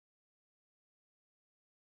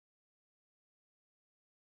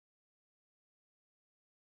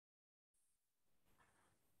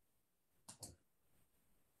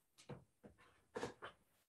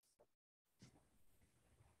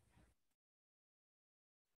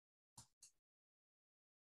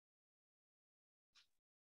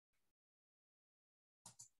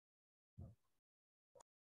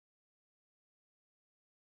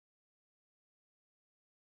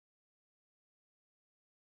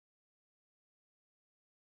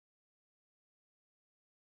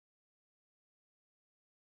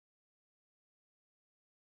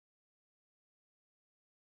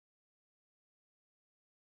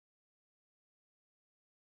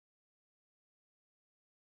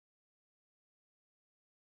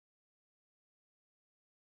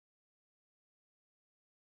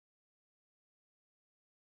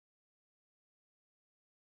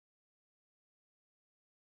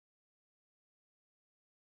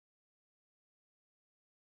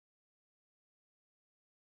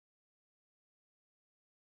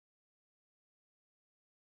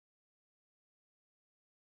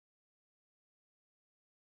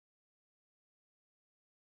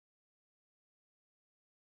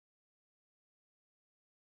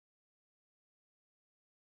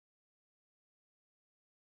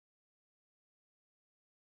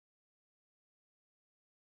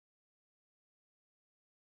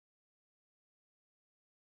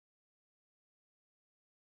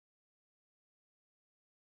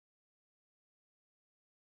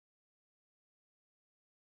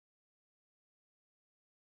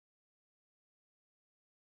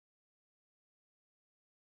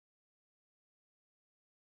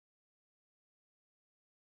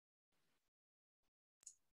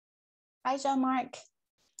Hi, Jean-Marc.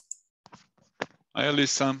 Hi,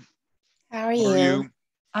 Alyssa. How are you?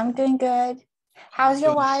 I'm doing good. How's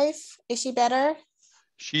your wife? Is she better?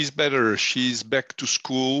 She's better. She's back to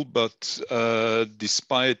school, but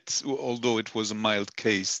although it was a mild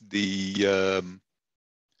case, the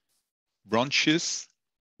bronches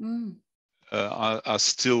are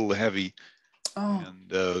still heavy. Oh.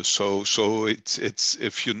 And so it's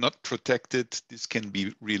if you're not protected, this can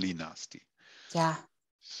be really nasty. Yeah.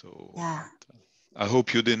 So yeah. I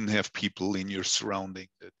hope you didn't have people in your surrounding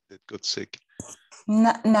that got sick.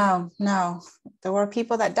 No. There were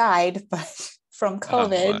people that died, but from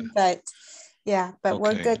COVID, but yeah, but okay.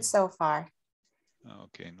 We're good so far.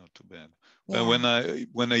 Okay, not too bad. Yeah. Well,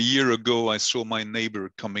 when a year ago I saw my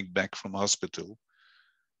neighbor coming back from hospital,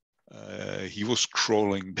 he was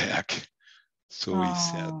crawling back. So he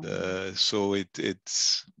said, so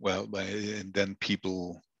it's well, and then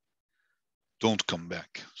people don't come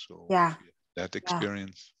back. So yeah, that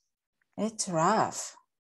experience. Yeah. It's rough.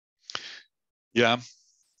 Yeah,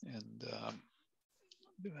 and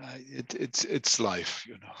it's life,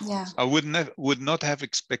 you know. Yeah. I would not have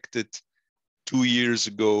expected 2 years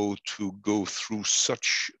ago to go through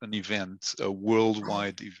such an event, a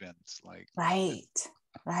worldwide event like right.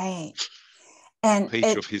 And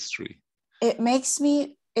page of history. It makes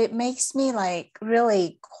me like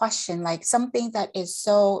really question like something that is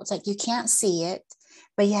so, it's like you can't see it,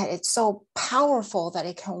 but yet it's so powerful that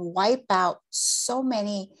it can wipe out so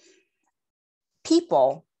many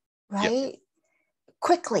people, right?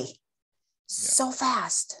 Quickly, so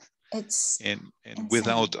fast. It's and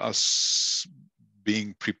without us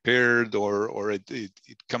being prepared, or it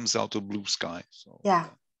comes out of blue sky. So yeah,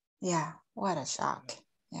 what a shock.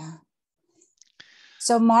 Yeah.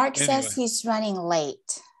 So Mark says he's running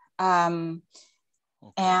late. And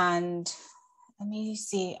let me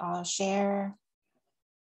see, I'll share.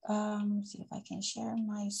 See if I can share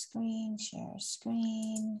my screen, share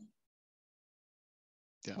screen.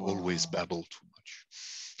 Yeah, always babble too much.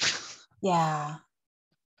 Yeah.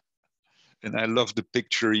 And I love the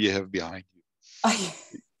picture you have behind you.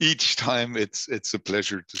 Each time it's a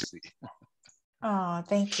pleasure to see. Oh,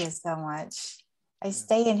 thank you so much. I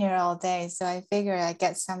stay in here all day, so I figure I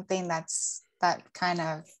get something that kind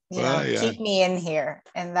of, keep me in here,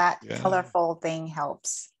 and that colorful thing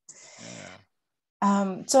helps.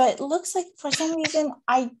 Yeah. So it looks like for some reason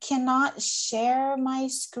I cannot share my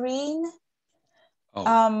screen.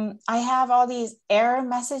 I have all these error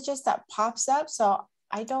messages that pops up, so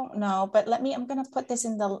I don't know, but I'm going to put this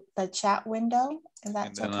in the chat window, if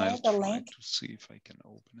that's okay, I'll the try link. To see if I can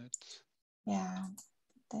open it. Yeah,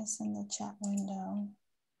 put this in the chat window.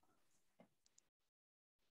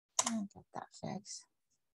 I'll get that fixed.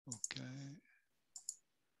 Okay.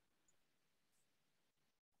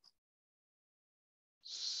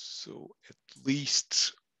 So at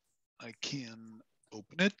least I can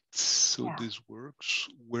open it. So this works.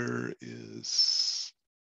 Where is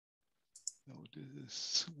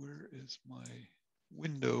my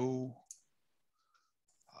window?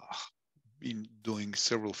 Been doing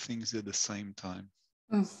several things at the same time,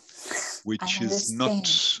 which is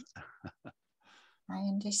not. I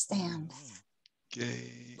understand.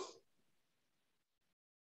 Okay.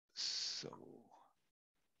 So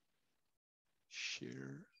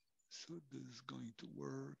share. So this is going to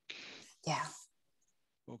work. Yeah.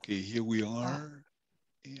 Okay, here we are,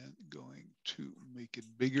 and going to make it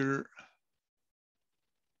bigger.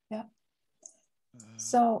 Yeah.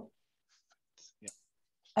 So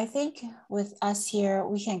I think with us here,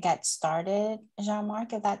 we can get started,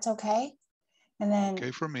 Jean-Marc, if that's okay. And then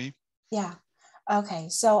okay for me. Yeah. Okay,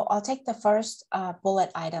 so I'll take the first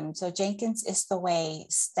bullet item. So Jenkins is the way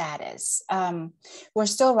status. We're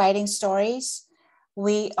still writing stories.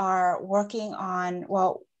 We are working on,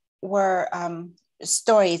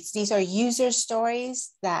 stories. These are user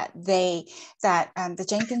stories that the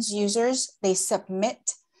Jenkins users, they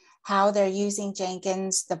submit how they're using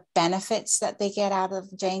Jenkins, the benefits that they get out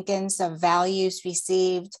of Jenkins, the values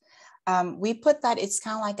received. We put that, it's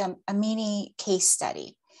kind of like a mini case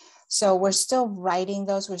study. So we're still writing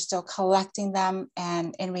those, we're still collecting them.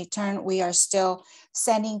 And in return, we are still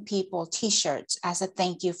sending people t-shirts as a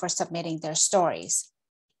thank you for submitting their stories.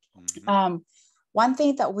 One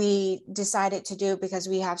thing that we decided to do, because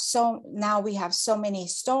now we have so many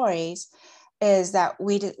stories, is that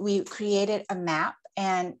we created a map.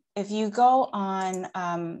 And if you go on,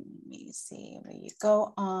 let me see, where you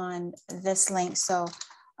go on this link. So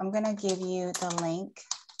I'm gonna give you the link.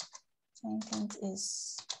 Jenkins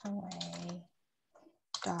is the way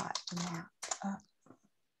 .map.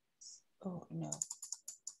 Oh no.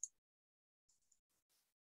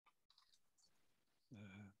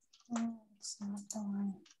 not the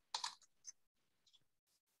one.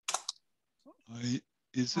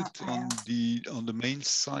 Is it on the main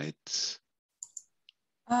site?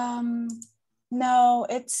 No,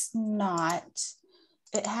 it's not.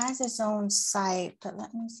 It has its own site, but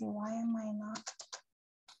let me see. Why am I not?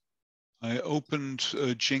 I opened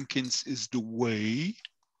Jenkins is the way.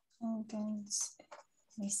 Jenkins.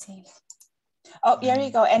 Let me see. Oh, here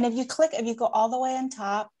you go. And if you go all the way on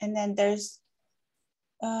top, and then there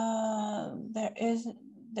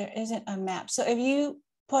isn't a map. So if you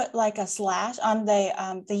put like a slash on the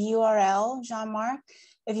URL, Jean-Marc,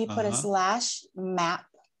 if you put a slash map,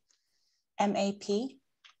 M-A-P,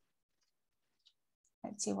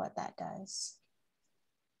 let's see what that does.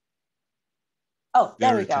 Oh,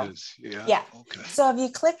 there we go. Is. Yeah. Yeah. Okay. So if you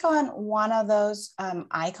click on one of those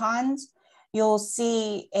icons, you'll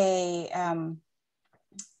see a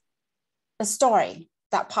story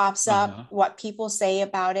that pops up, what people say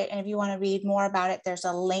about it. And if you want to read more about it, there's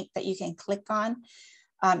a link that you can click on,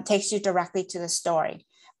 takes you directly to the story.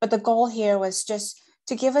 But the goal here was just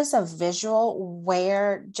to give us a visual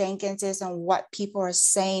where Jenkins is and what people are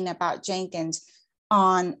saying about Jenkins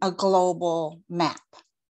on a global map.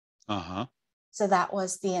 So that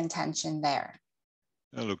was the intention there.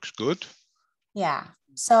 That looks good. Yeah.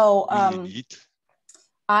 So really neat.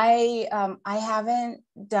 I haven't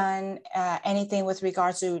done anything with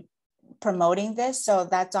regards to promoting this, so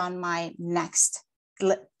that's on my next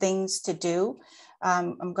things to do.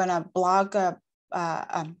 I'm gonna post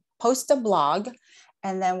a blog,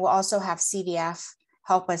 and then we'll also have CDF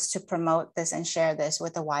help us to promote this and share this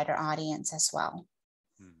with a wider audience as well.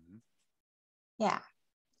 Yeah.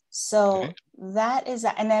 So that is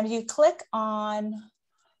that. And then if you click on,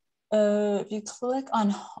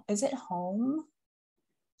 is it home?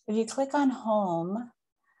 If you click on home,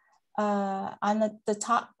 on the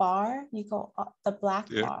top bar, you go up the black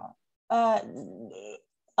bar, a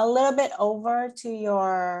little bit over to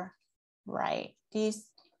your right. User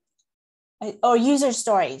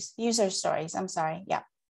stories, I'm sorry. Yeah.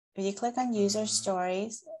 If you click on user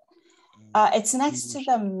stories, it's next to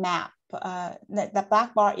the map. The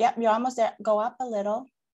black bar. Yep, you're almost there. Go up a little.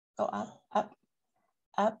 Go up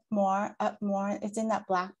more. It's in that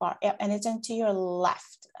black bar. Yep, and it's to your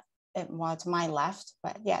left. Well, to my left,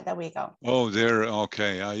 but yeah, there we go. Oh, there.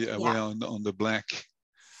 Okay, I went on the black.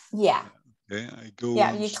 Yeah. Okay, I go.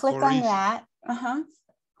 Yeah, you click on that.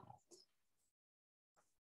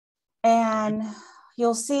 And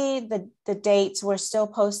you'll see the dates. We're still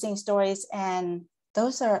posting stories, and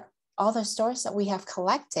those are all the stories that we have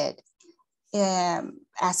collected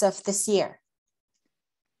as of this year.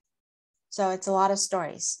 So it's a lot of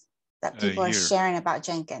stories that people are sharing about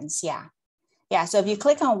Jenkins. Yeah. Yeah. So if you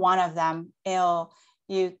click on one of them,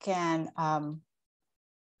 you can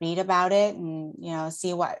read about it and,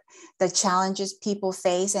 see what the challenges people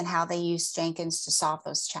face and how they use Jenkins to solve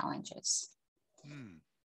those challenges.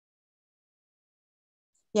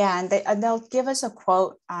 Yeah. And they'll give us a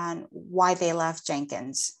quote on why they love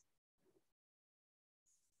Jenkins.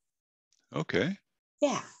 Okay.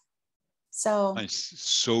 Yeah. So nice.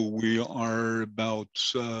 So we are about,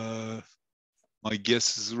 my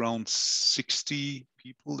guess is around 60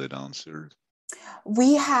 people that answered.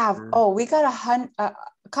 We have, we got a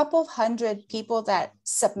couple of hundred people that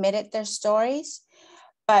submitted their stories,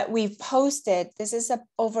 but we've posted, this is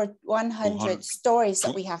over 100 stories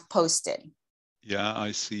that we have posted. Yeah,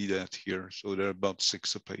 I see that here. So there are about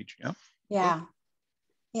 6 a page. Yeah. Yeah.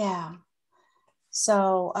 Yeah.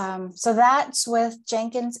 So, so that's with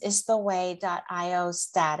JenkinsIsTheWay.io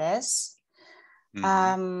status.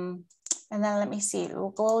 And then let me see, we'll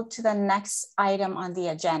go to the next item on the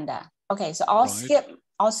agenda. Okay, so I'll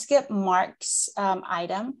skip Mark's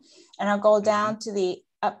item, and I'll go down to the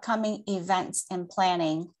upcoming events and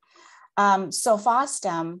planning. So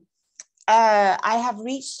FOSDEM, I have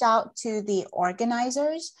reached out to the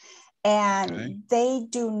organizers, and they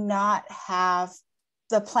do not have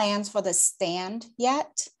the plans for the stand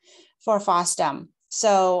yet for FOSDEM.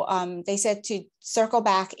 So they said to circle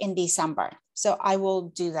back in December. So I will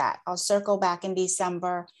do that. I'll circle back in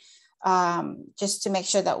December just to make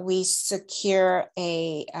sure that we secure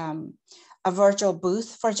a virtual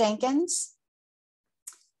booth for Jenkins.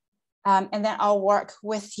 And then I'll work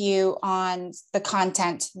with you on the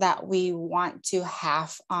content that we want to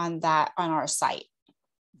have on our site.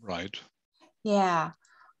 Right. Yeah.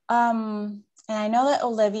 And I know that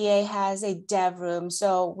Olivier has a dev room,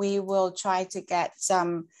 so we will try to get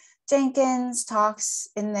some Jenkins talks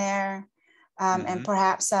in there. And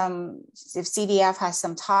perhaps if CDF has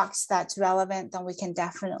some talks that's relevant, then we can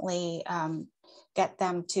definitely get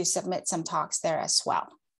them to submit some talks there as well.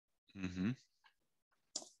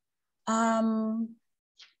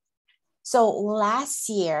 So last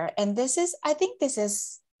year, and I think this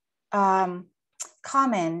is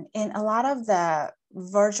common in a lot of the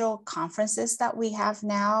virtual conferences that we have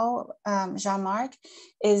now, Jean-Marc,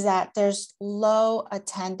 is that there's low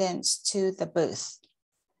attendance to the booth.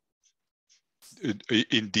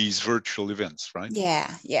 In these virtual events, right?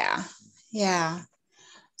 Yeah.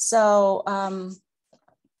 So,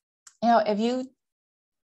 if you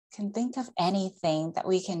can think of anything that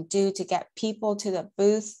we can do to get people to the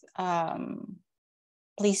booth,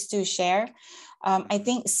 please do share. I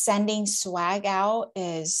think sending swag out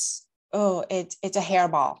is, it's a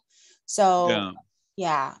hairball. So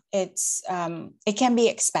it can be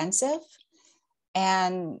expensive,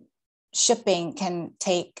 and shipping can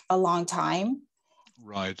take a long time.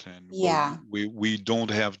 Right, and we don't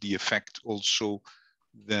have the effect also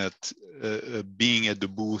that being at the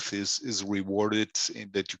booth is rewarded,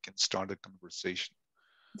 and that you can start a conversation.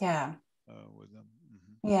 With them.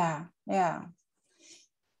 Yeah.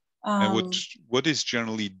 And what is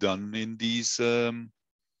generally done in these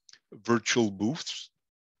virtual booths?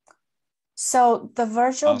 So the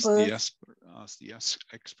virtual booth. Ask the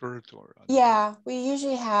expert, or we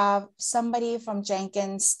usually have somebody from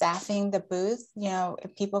Jenkins staffing the booth.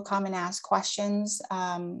 If people come and ask questions,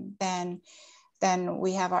 then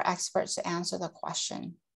we have our experts to answer the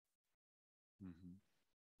question.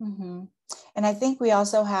 And I think we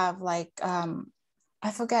also have, like,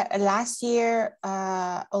 I forget, last year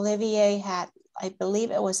Olivier had, I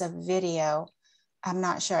believe it was a video. I'm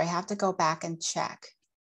not sure. I have to go back and check.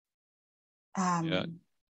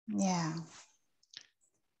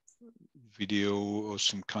 Video or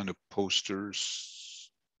some kind of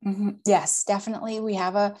posters. Yes, definitely. We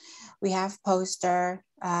have poster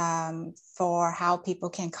for how people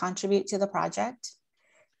can contribute to the project.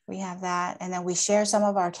 We have that, and then we share some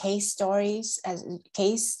of our case stories as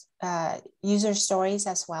user stories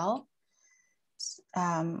as well.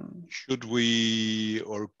 Should we,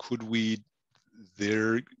 or could we,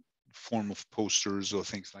 their form of posters or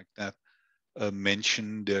things like that,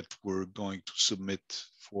 mention that we're going to submit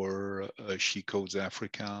for She Codes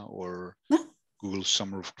Africa or Google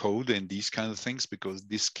Summer of Code and these kind of things, because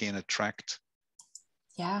this can attract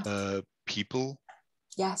people.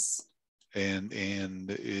 Yes. And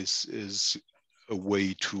is a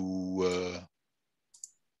way to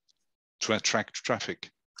attract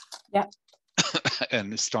traffic. Yeah.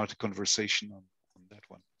 And start a conversation on that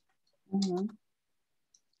one.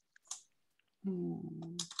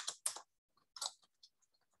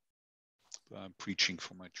 I'm preaching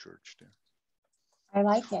for my church there. I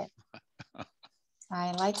like it.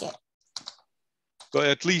 I like it. But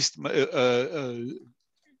at least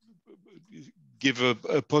give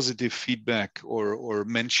a positive feedback, or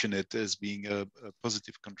mention it as being a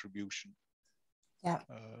positive contribution. Yeah.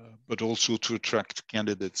 But also to attract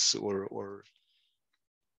candidates or.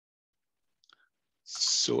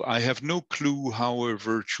 So I have no clue how a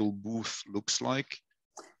virtual booth looks like.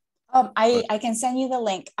 I can send you the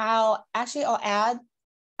link. I'll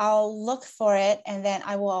look for it, and then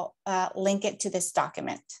I will link it to this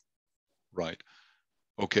document. Right.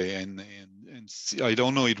 Okay. And see, I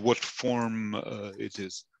don't know in what form it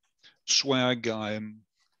is. Swag,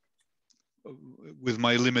 with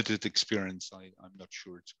my limited experience, I'm not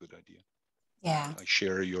sure it's a good idea. Yeah. I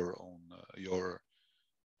share your own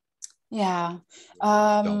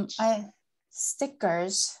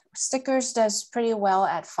Stickers does pretty well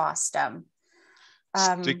at FOSDEM.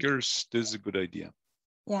 Stickers, this is a good idea.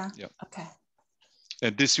 Yeah. Okay.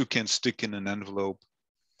 And this you can stick in an envelope.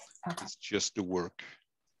 Okay. It's just the work.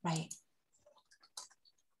 Right.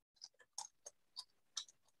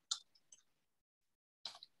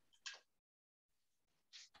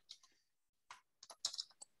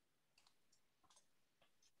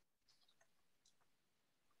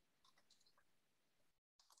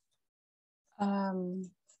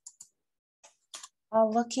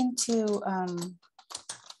 I'll look into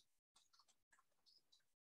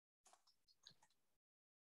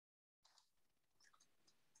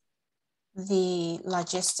the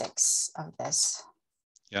logistics of this.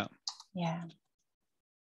 Yeah. Yeah.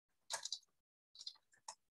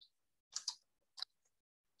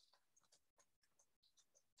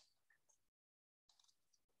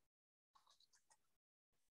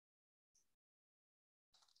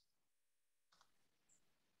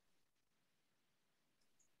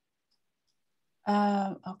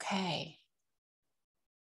 Okay.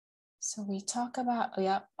 So we talk about,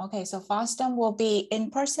 okay. So FOSDEM will be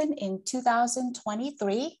in person in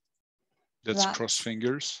 2023. That's cross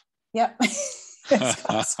fingers. Yep. That's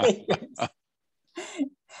cross fingers.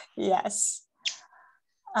 Yes.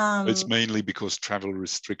 It's mainly because travel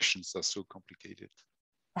restrictions are so complicated,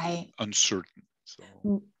 right, uncertain. So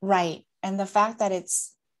right, and the fact that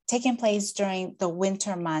it's taking place during the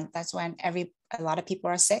winter month, that's when a lot of people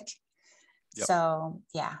are sick. Yep. So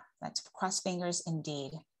yeah, let's cross fingers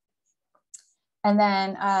indeed. And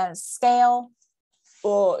then scale.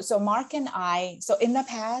 So Mark and I, so in the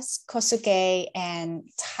past, Kosuke and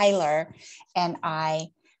Tyler and I,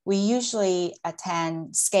 we usually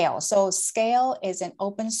attend Scale. So Scale is an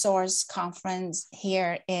open source conference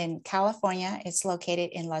here in California. It's located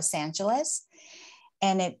in Los Angeles,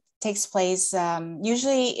 and it takes place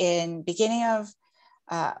usually in beginning of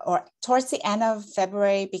or towards the end of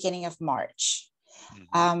February, beginning of March.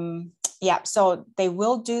 Mm-hmm. Yeah, so they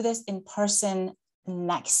will do this in person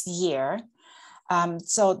next year.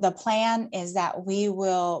 So the plan is that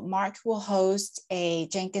Mark will host a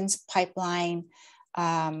Jenkins pipeline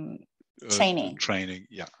training. Training,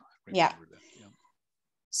 yeah. Yeah. Yeah.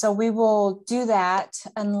 So we will do that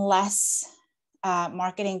unless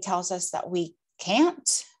marketing tells us that we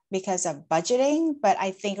can't because of budgeting, but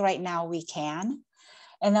I think right now we can.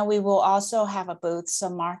 And then we will also have a booth. So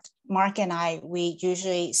Mark and I, we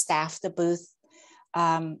usually staff the booth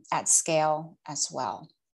at Scale as well.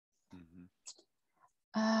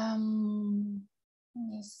 Let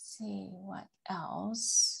me see what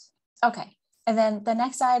else. Okay. And then the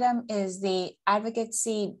next item is the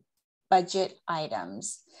advocacy budget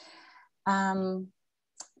items.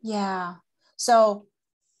 Yeah. So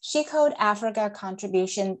She Code Africa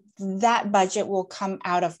contribution, that budget will come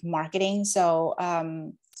out of marketing. So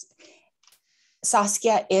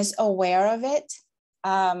Saskia is aware of it.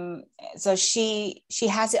 So she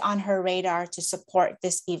has it on her radar to support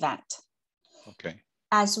this event. Okay.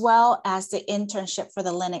 As well as the internship for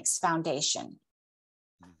the Linux Foundation.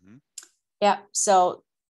 Mm-hmm. Yeah, so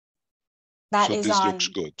that is this on. Looks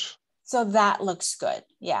good. So that looks good,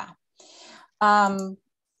 yeah. I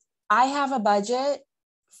have a budget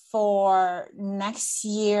for next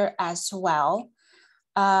year as well.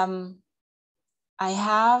 I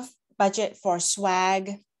have budget for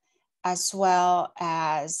swag as well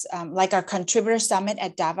as like our contributor summit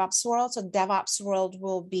at DevOps World. So DevOps World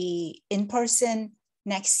will be in person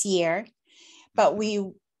next year, but we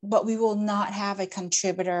will not have a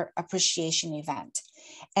contributor appreciation event.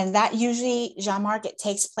 And that usually, Jean-Marc, it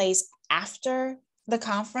takes place after the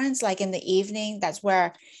conference, like in the evening. That's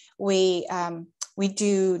where we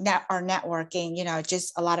do our networking,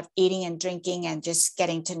 just a lot of eating and drinking and just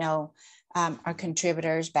getting to know our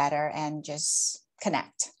contributors better and just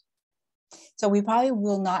connect. So we probably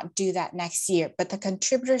will not do that next year, but the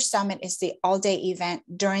contributor summit is the all-day event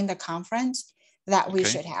during the conference that we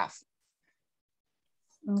should have.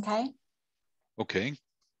 Okay. Okay.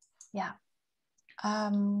 Yeah.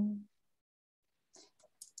 And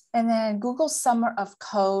then Google Summer of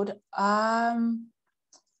Code.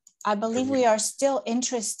 I believe we are still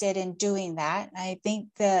interested in doing that. I think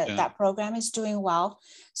that program is doing well.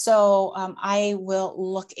 So I will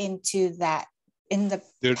look into that in the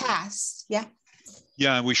past. Yeah.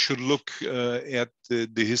 Yeah, we should look at the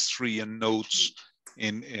history and notes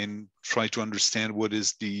and try to understand what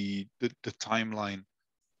is the timeline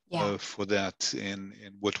for that and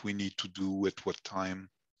what we need to do at what time.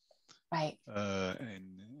 Right.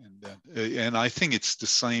 And I think it's the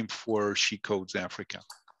same for She Codes Africa.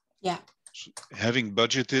 Yeah. So having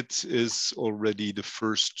budgeted is already the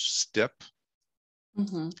first step,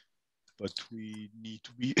 but we need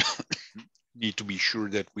to be sure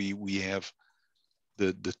that we have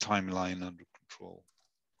the timeline under control.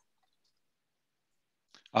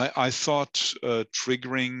 I thought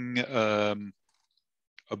triggering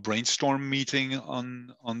a brainstorm meeting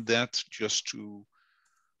on that just to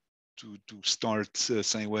start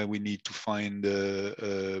saying, well, we need to find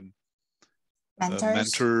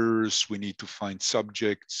mentors, we need to find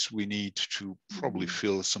subjects, we need to probably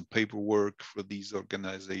fill some paperwork for these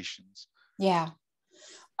organizations. Yeah.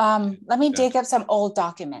 Let me dig up some old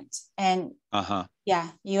documents and yeah,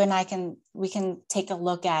 you and I we can take a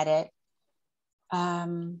look at it.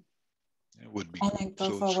 It would be and then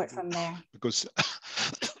go forward from there. Because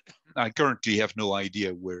I currently have no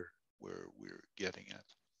idea where we're getting at.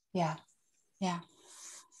 Yeah. Yeah.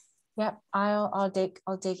 Yep. I'll dig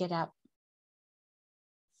it up.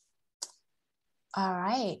 All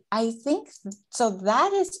right. I think so.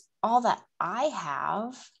 That is all that I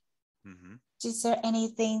have. Is there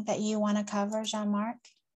anything that you want to cover, Jean-Marc?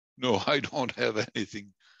 No, I don't have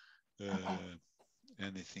anything.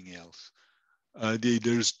 Anything else?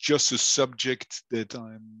 There's just a subject that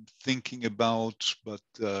I'm thinking about, but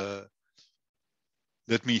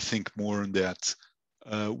let me think more on that.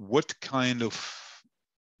 What kind of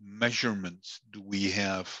measurements do we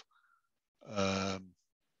have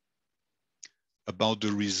about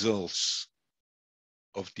the results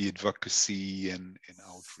of the advocacy and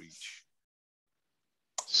outreach?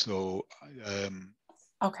 So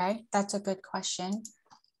okay, that's a good question.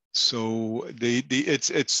 So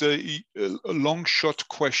it's a long shot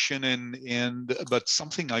question, but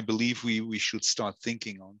something I believe we should start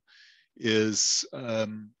thinking on is,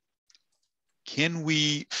 can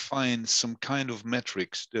we find some kind of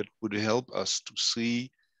metrics that would help us to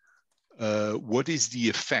see what is the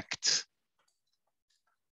effect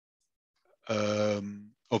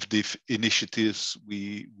of the initiatives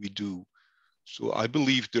we do? So I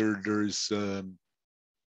believe there's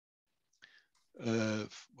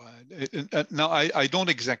now I don't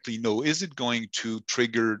exactly know. Is it going to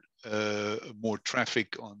trigger more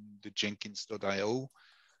traffic on the Jenkins.io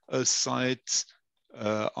site?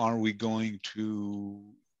 Are we going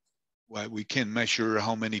to, well, we can measure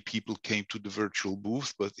how many people came to the virtual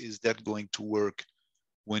booth, but is that going to work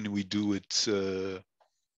when we do it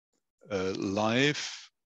live?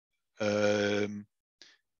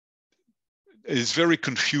 Is very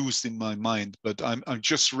confused in my mind, but I'm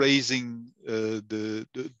just raising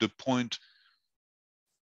the point.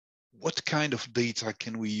 What kind of data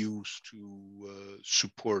can we use to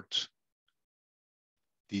support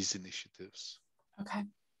these initiatives? Okay.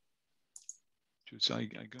 So I'm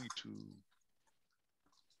going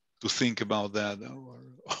to think about that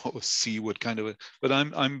or see what kind of, but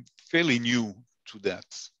I'm fairly new to that.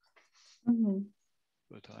 Mm-hmm.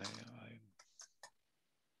 But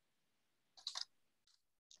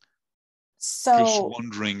so just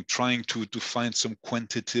wondering, trying to find some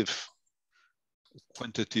quantitative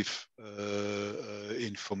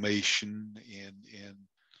information in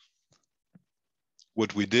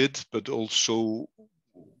what we did, but also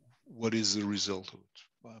what is the result of it.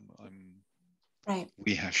 I'm right.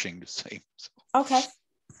 rehashing the same. So.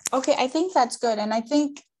 Okay, I think that's good, and I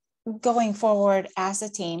think going forward as a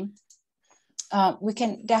team, we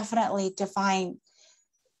can definitely define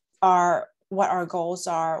what our goals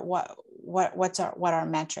are, what our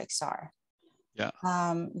metrics are.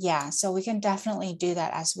 Yeah. So we can definitely do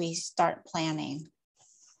that as we start planning.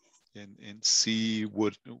 And see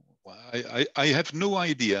what, I have no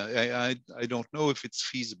idea. I don't know if it's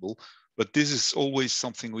feasible, but this is always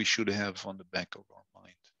something we should have on the back of our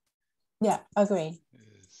mind. Yeah, agreed.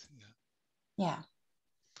 Yeah.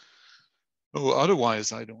 Oh,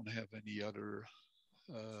 otherwise, I don't have any other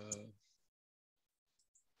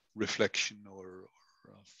reflection or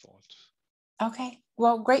thought. Okay,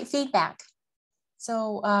 well, great feedback.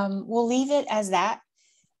 So we'll leave it as that,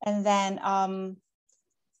 and then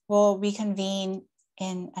we'll reconvene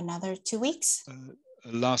in another 2 weeks.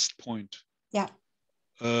 Last point. Yeah.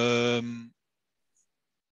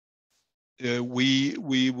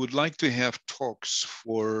 We would like to have talks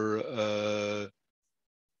for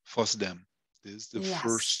FOSDEM. This is the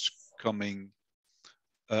first coming.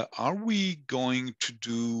 Are we going to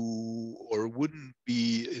do, or wouldn't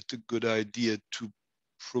be it a good idea to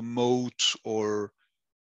promote or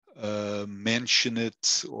mention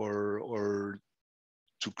it, or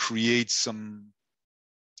to create some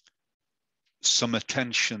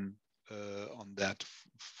attention on that?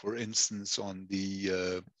 For instance, on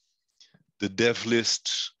the dev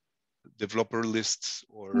list, developer lists,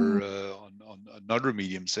 or on another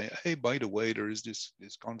medium, saying, hey, by the way, there is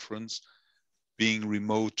this conference. Being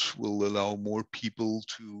remote will allow more people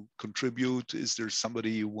to contribute. Is there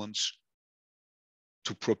somebody who wants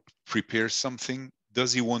to prepare something?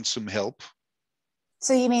 Does he want some help?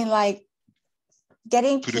 So you mean like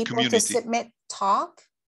getting people to submit talk?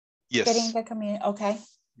 Yes. Getting the community. Okay.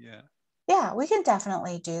 Yeah. Yeah, we can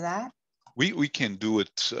definitely do that. We can do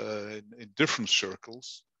it in different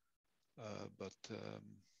circles, but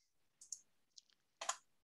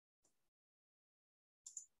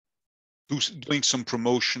doing some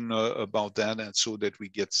promotion about that, and so that we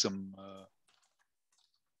get some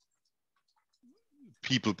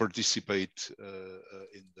people participate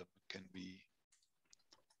in them, can be.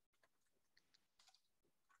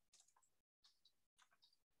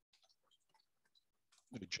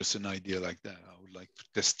 Just an idea like that. I would like to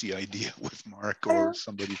test the idea with Mark or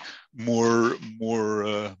somebody more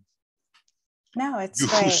no, it's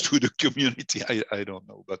used great. to the community. I don't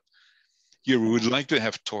know, but here we would like to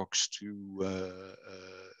have talks to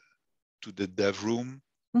the dev room.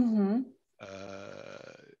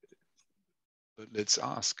 But let's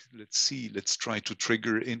ask, let's see, let's try to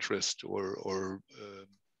trigger interest or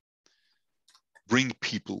bring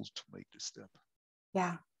people to make the step.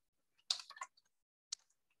 Yeah.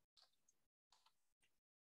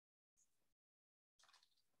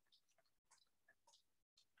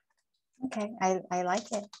 Okay, I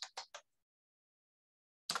like it.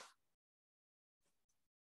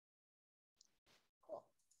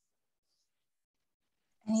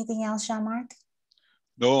 Anything else, Jean-Marc?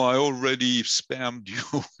 No, I already spammed you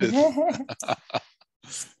with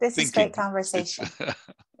This is great conversation.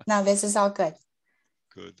 No, this is all good.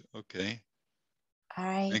 Good. Okay. All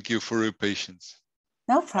right. Thank you for your patience.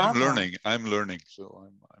 No problem. I'm learning. So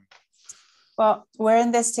I'm... Well, we're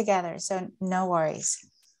in this together, so no worries.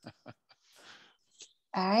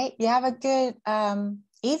 All right. You have a good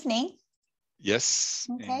evening. Yes.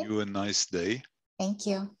 Okay. And you a nice day. Thank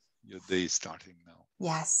you. Your day is starting now.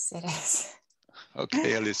 Yes, it is.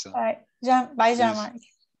 Okay, Alyssa. All right. Bye, Jean-Marc.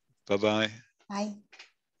 Bye-bye. Bye.